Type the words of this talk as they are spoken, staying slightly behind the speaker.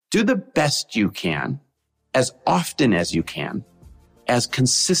Do the best you can, as often as you can, as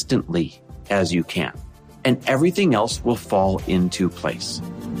consistently as you can, and everything else will fall into place.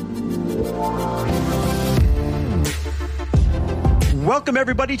 Welcome,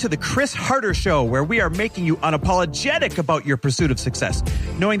 everybody, to the Chris Harder Show, where we are making you unapologetic about your pursuit of success,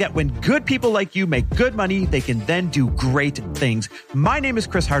 knowing that when good people like you make good money, they can then do great things. My name is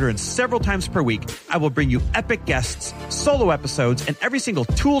Chris Harder, and several times per week, I will bring you epic guests, solo episodes, and every single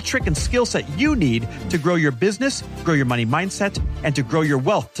tool, trick, and skill set you need to grow your business, grow your money mindset, and to grow your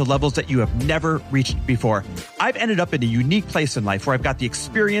wealth to levels that you have never reached before. I've ended up in a unique place in life where I've got the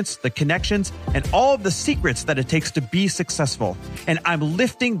experience, the connections, and all of the secrets that it takes to be successful. And I'm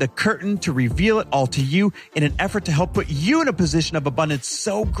lifting the curtain to reveal it all to you in an effort to help put you in a position of abundance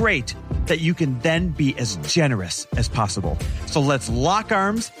so great that you can then be as generous as possible. So let's lock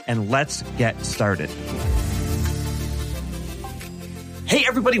arms and let's get started. Hey,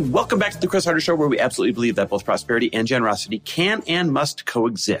 everybody, welcome back to the Chris Harder Show, where we absolutely believe that both prosperity and generosity can and must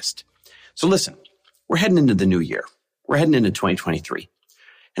coexist. So listen, we're heading into the new year. We're heading into 2023.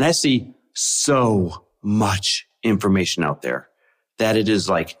 And I see so much information out there that it is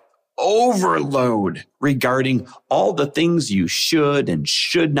like overload regarding all the things you should and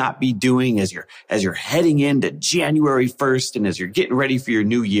should not be doing as you're heading into January 1st and as you're getting ready for your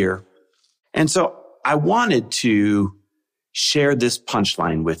new year. And so I wanted to share this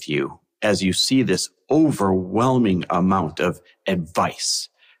punchline with you as you see this overwhelming amount of advice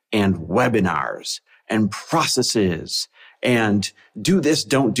and webinars and processes and do this,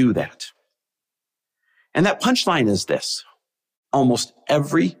 don't do that. And that punchline is this. Almost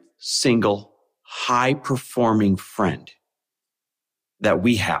every single high-performing friend that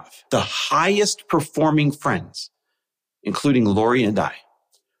we have, the highest performing friends, including Lori and I,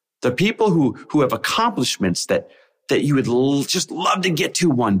 the people who have accomplishments that you would just love to get to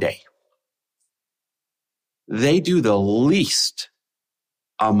one day, they do the least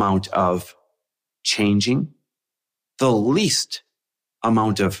amount of changing, the least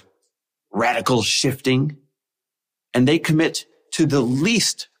amount of radical shifting, and they commit to the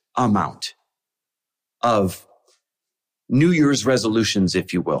least amount of New Year's resolutions,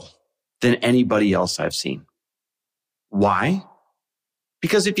 if you will, than anybody else I've seen. Why?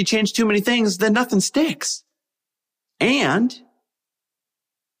 Because if you change too many things, then nothing sticks. And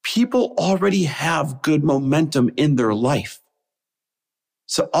people already have good momentum in their life.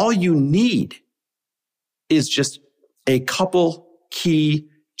 So all you need is just a couple key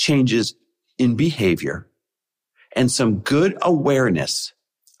changes in behavior and some good awareness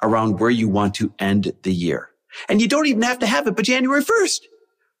around where you want to end the year. And you don't even have to have it by January 1st.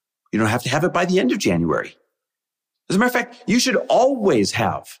 You don't have to have it by the end of January. As a matter of fact, you should always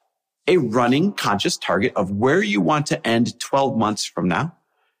have a running conscious target of where you want to end 12 months from now,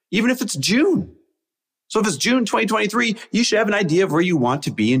 even if it's June. So if it's June 2023, you should have an idea of where you want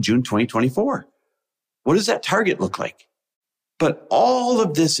to be in June 2024. What does that target look like? But all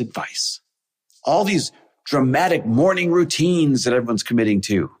of this advice, all these dramatic morning routines that everyone's committing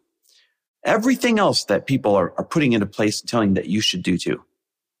to, everything else that people are putting into place and telling you that you should do too,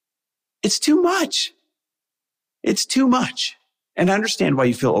 it's too much. It's too much. And I understand why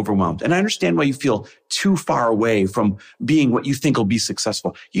you feel overwhelmed. And I understand why you feel too far away from being what you think will be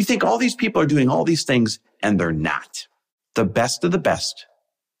successful. You think all these people are doing all these things, and they're not. The best of the best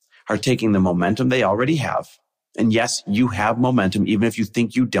are taking the momentum they already have. And yes, you have momentum, even if you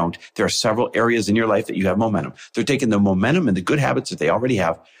think you don't. There are several areas in your life that you have momentum. They're taking the momentum and the good habits that they already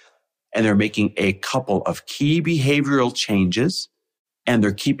have, and they're making a couple of key behavioral changes, and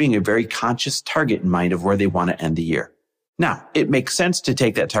they're keeping a very conscious target in mind of where they want to end the year. Now, it makes sense to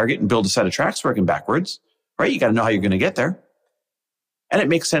take that target and build a set of tracks working backwards, right? You got to know how you're going to get there. And it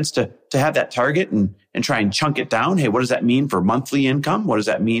makes sense to have that target and try and chunk it down. Hey, what does that mean for monthly income? What does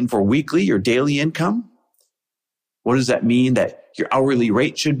that mean for weekly or daily income? What does that mean that your hourly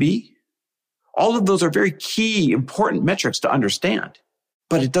rate should be? All of those are very key, important metrics to understand,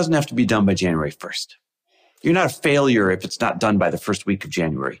 but it doesn't have to be done by January 1st. You're not a failure if it's not done by the first week of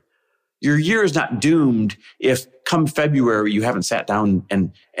January. Your year is not doomed if come February you haven't sat down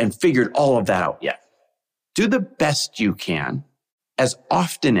and figured all of that out yet. Do the best you can, as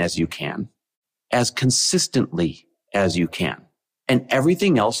often as you can, as consistently as you can, and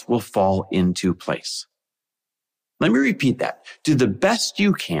everything else will fall into place. Let me repeat that. Do the best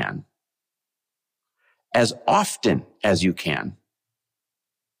you can, as often as you can,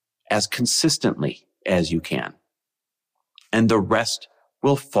 as consistently as you can, and the rest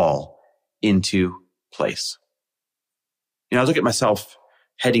will fall into place. You know, I look at myself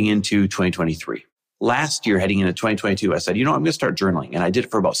heading into 2023. last year heading into 2022, I said, I'm going to start journaling. And I did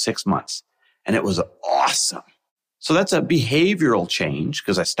it for about 6 months and it was awesome. So that's a behavioral change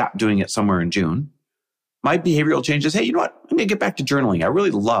because I stopped doing it somewhere in June. My behavioral change is, hey, you know what? I'm going to get back to journaling. I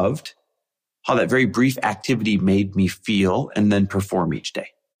really loved how that very brief activity made me feel and then perform each day.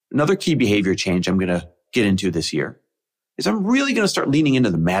 Another key behavior change I'm going to get into this year is I'm really going to start leaning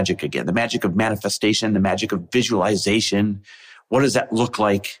into the magic again, the magic of manifestation, the magic of visualization. What does that look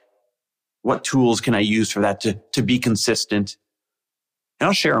like? What tools can I use for that to be consistent? And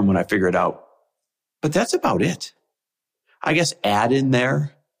I'll share them when I figure it out. But that's about it. I guess add in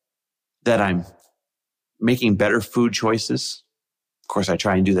there that I'm making better food choices. Of course, I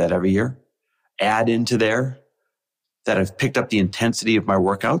try and do that every year. Add into there that I've picked up the intensity of my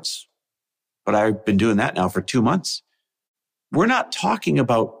workouts, but I've been doing that now for 2 months. We're not talking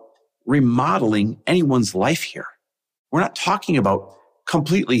about remodeling anyone's life here. We're not talking about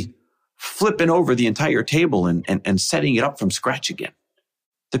completely flipping over the entire table and setting it up from scratch again.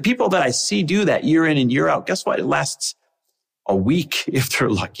 The people that I see do that year in and year out, guess what? It lasts a week if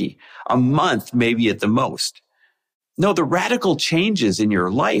they're lucky, a month maybe at the most. No, the radical changes in your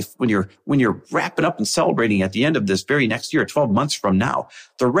life when you're wrapping up and celebrating at the end of this very next year, 12 months from now,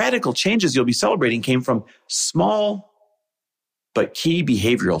 the radical changes you'll be celebrating came from small but key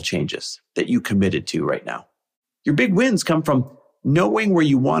behavioral changes that you committed to right now. Your big wins come from knowing where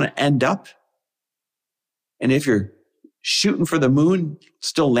you want to end up. And if you're shooting for the moon,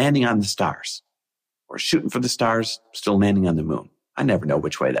 still landing on the stars, or shooting for the stars, still landing on the moon. I never know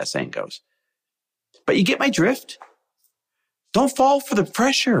which way that saying goes. But you get my drift? Don't fall for the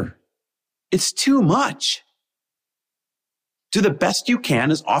pressure. It's too much. Do the best you can,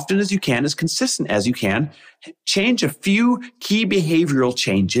 as often as you can, as consistent as you can. Change a few key behavioral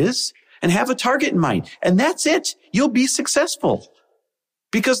changes and have a target in mind. And that's it. You'll be successful.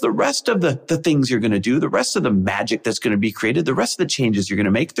 Because the rest of the things you're going to do, the rest of the magic that's going to be created, the rest of the changes you're going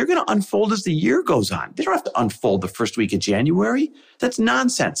to make, they're going to unfold as the year goes on. They don't have to unfold the first week of January. That's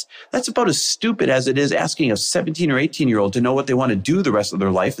nonsense. That's about as stupid as it is asking a 17 or 18-year-old to know what they want to do the rest of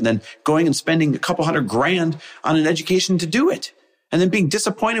their life and then going and spending a couple $100,000 on an education to do it and then being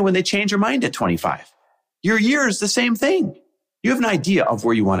disappointed when they change their mind at 25. Your year is the same thing. You have an idea of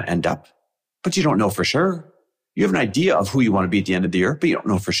where you want to end up, but you don't know for sure. You have an idea of who you want to be at the end of the year, but you don't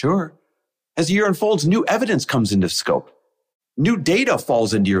know for sure. As the year unfolds, new evidence comes into scope. New data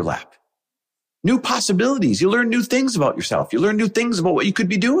falls into your lap. New possibilities. You learn new things about yourself. You learn new things about what you could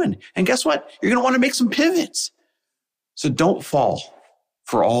be doing. And guess what? You're going to want to make some pivots. So don't fall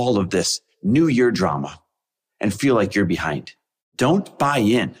for all of this new year drama and feel like you're behind. Don't buy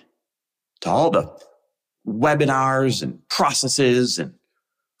in to all the webinars and processes and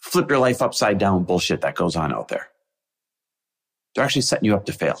flip your life upside down bullshit that goes on out there. They're actually setting you up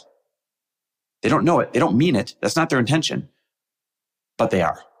to fail. They don't know it. They don't mean it. That's not their intention, but they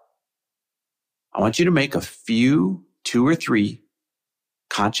are. I want you to make a few, 2 or 3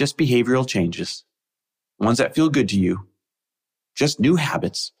 conscious behavioral changes, ones that feel good to you, just new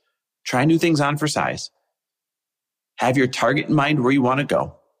habits, try new things on for size, have your target in mind where you want to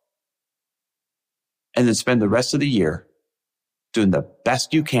go, and then spend the rest of the year doing the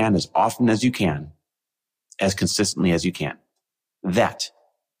best you can as often as you can, as consistently as you can. That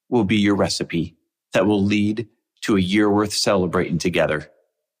will be your recipe that will lead to a year worth celebrating together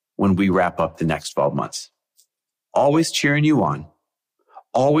when we wrap up the next 12 months. Always cheering you on,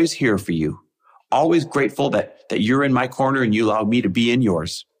 always here for you, always grateful that you're in my corner and you allow me to be in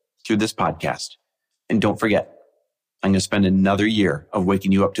yours through this podcast. And don't forget, I'm going to spend another year of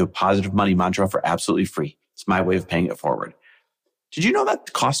waking you up to a positive money mantra for absolutely free. It's my way of paying it forward. Did you know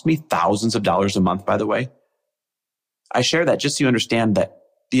that cost me thousands of dollars a month, by the way? I share that just so you understand that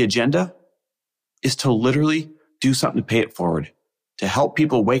the agenda is to literally do something to pay it forward, to help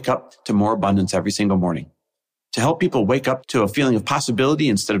people wake up to more abundance every single morning, to help people wake up to a feeling of possibility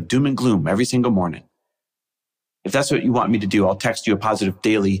instead of doom and gloom every single morning. If that's what you want me to do, I'll text you a positive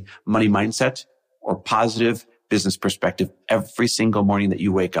daily money mindset or positive business perspective every single morning that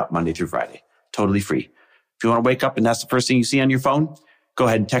you wake up Monday through Friday. Totally free. If you want to wake up and that's the first thing you see on your phone, go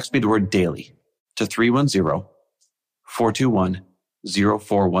ahead and text me the word daily to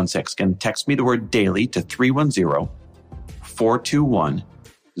 310-421-0416. Again, text me the word daily to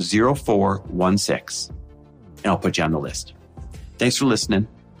 310-421-0416. And I'll put you on the list. Thanks for listening.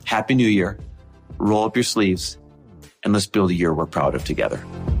 Happy New Year. Roll up your sleeves and let's build a year we're proud of together.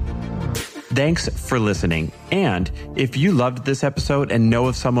 Thanks for listening. And if you loved this episode and know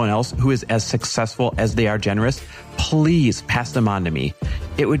of someone else who is as successful as they are generous, please pass them on to me.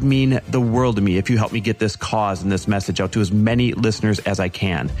 It would mean the world to me if you help me get this cause and this message out to as many listeners as I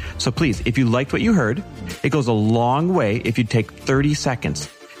can. So please, if you liked what you heard, it goes a long way if you take 30 seconds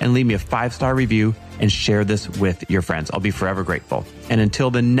and leave me a 5-star review and share this with your friends. I'll be forever grateful. And until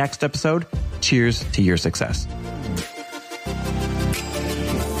the next episode, cheers to your success.